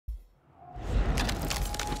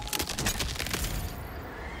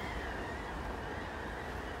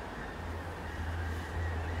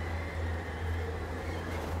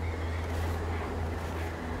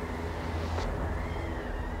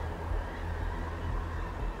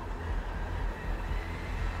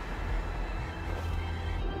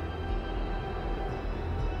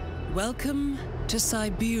Welcome to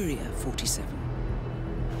Siberia, 47.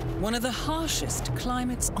 One of the harshest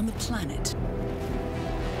climates on the planet.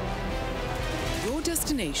 Your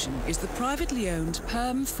destination is the privately owned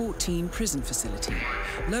Perm 14 prison facility,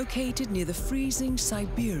 located near the freezing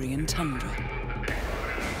Siberian tundra.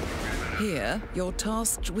 Here, you're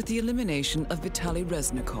tasked with the elimination of Vitaly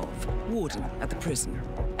Reznikov, warden at the prison,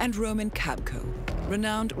 and Roman Kabko,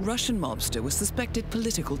 renowned Russian mobster with suspected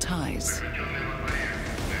political ties.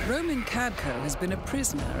 Roman Kabko has been a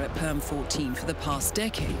prisoner at Perm 14 for the past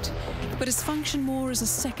decade, but has functioned more as a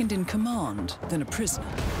second-in-command than a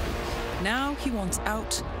prisoner. Now he wants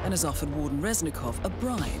out and has offered Warden Reznikov a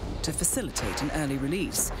bribe to facilitate an early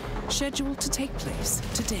release, scheduled to take place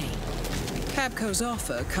today. Kabko's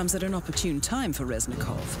offer comes at an opportune time for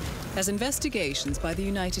Reznikov, as investigations by the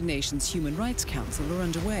United Nations Human Rights Council are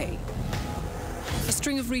underway. A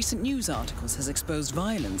string of recent news articles has exposed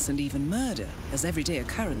violence and even murder as everyday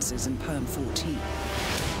occurrences in Perm 14.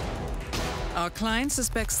 Our client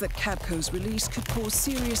suspects that Kabko's release could cause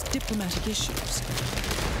serious diplomatic issues.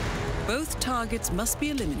 Both targets must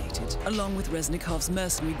be eliminated, along with Reznikov's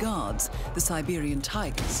mercenary guards, the Siberian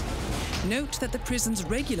Tigers. Note that the prison's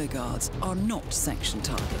regular guards are not sanctioned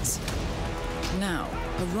targets. Now,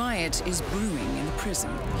 a riot is brewing in the prison,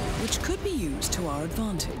 which could be used to our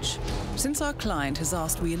advantage. Since our client has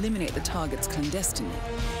asked we eliminate the targets clandestinely,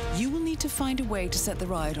 you will need to find a way to set the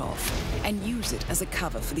riot off and use it as a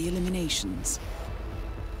cover for the eliminations.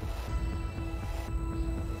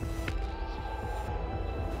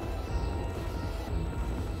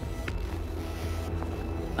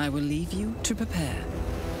 I will leave you to prepare.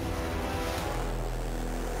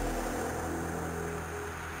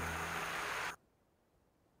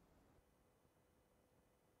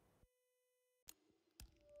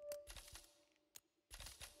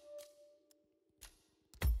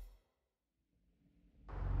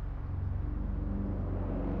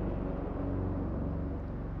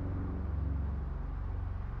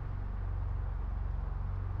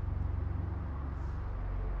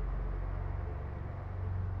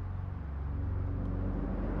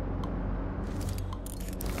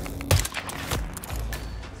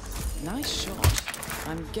 Nice shot.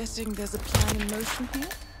 I'm guessing there's a plan in motion here?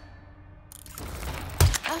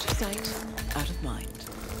 Out of sight, out of mind.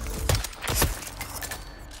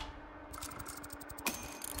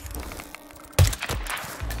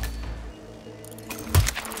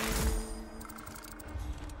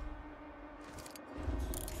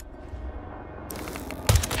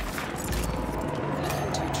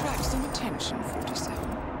 Looking to attract some attention, 47.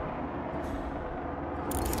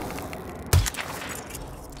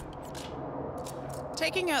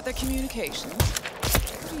 Taking out their communications.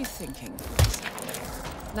 What are you thinking,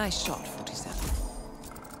 47? Nice shot, 47.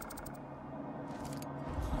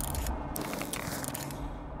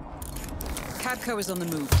 Kabko is on the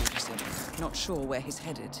move, 47. Not sure where he's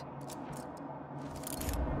headed.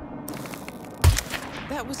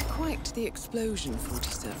 That was quite the explosion,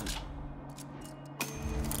 47.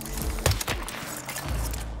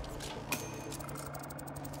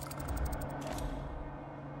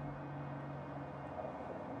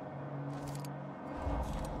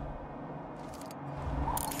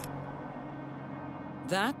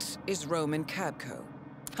 That is Roman Kabko,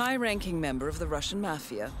 high-ranking member of the Russian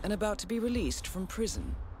mafia and about to be released from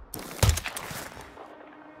prison.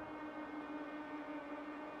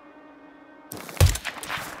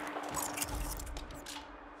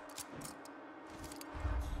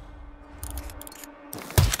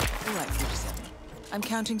 All right, 47. I'm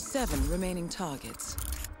counting 7 remaining targets.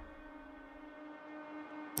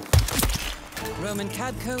 Roman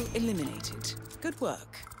Kabko eliminated. Good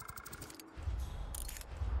work.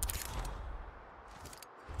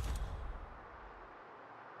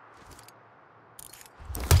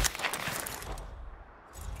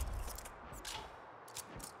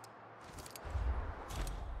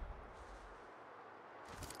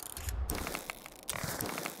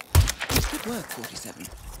 Good work, 47.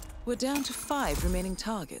 We're down to 5 remaining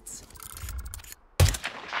targets.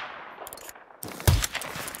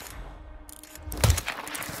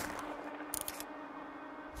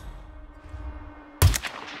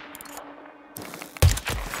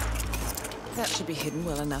 That should be hidden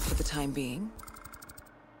well enough for the time being.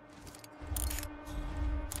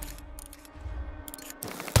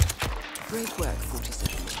 Great work,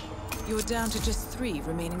 47. You're down to just 3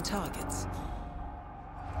 remaining targets.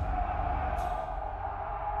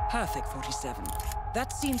 Perfect, 47.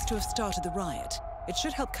 That seems to have started the riot. It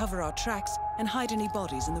should help cover our tracks and hide any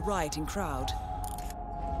bodies in the rioting crowd.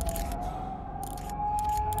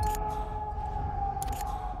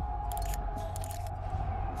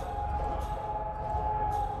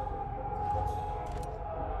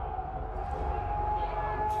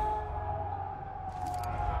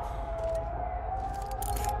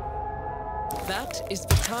 That is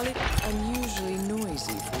Vitaly, unusually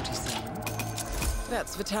noisy, 47.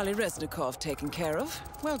 That's Vitaly Reznikov taken care of.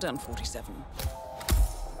 Well done, 47.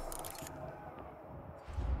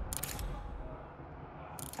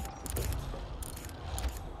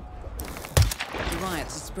 The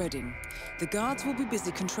riots are spreading. The guards will be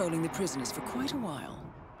busy controlling the prisoners for quite a while.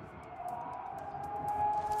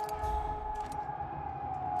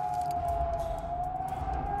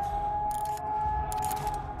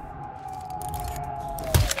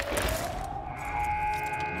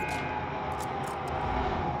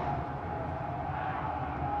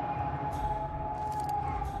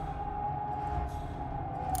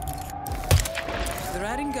 They're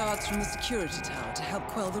adding guards from the security tower to help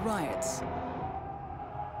quell the riots.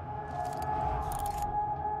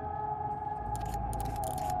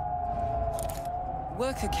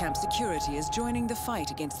 Worker camp security is joining the fight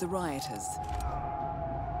against the rioters.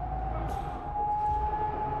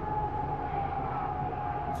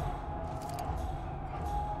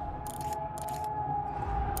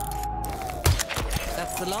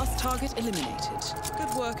 That's the last target eliminated.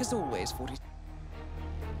 Good work as always, 40.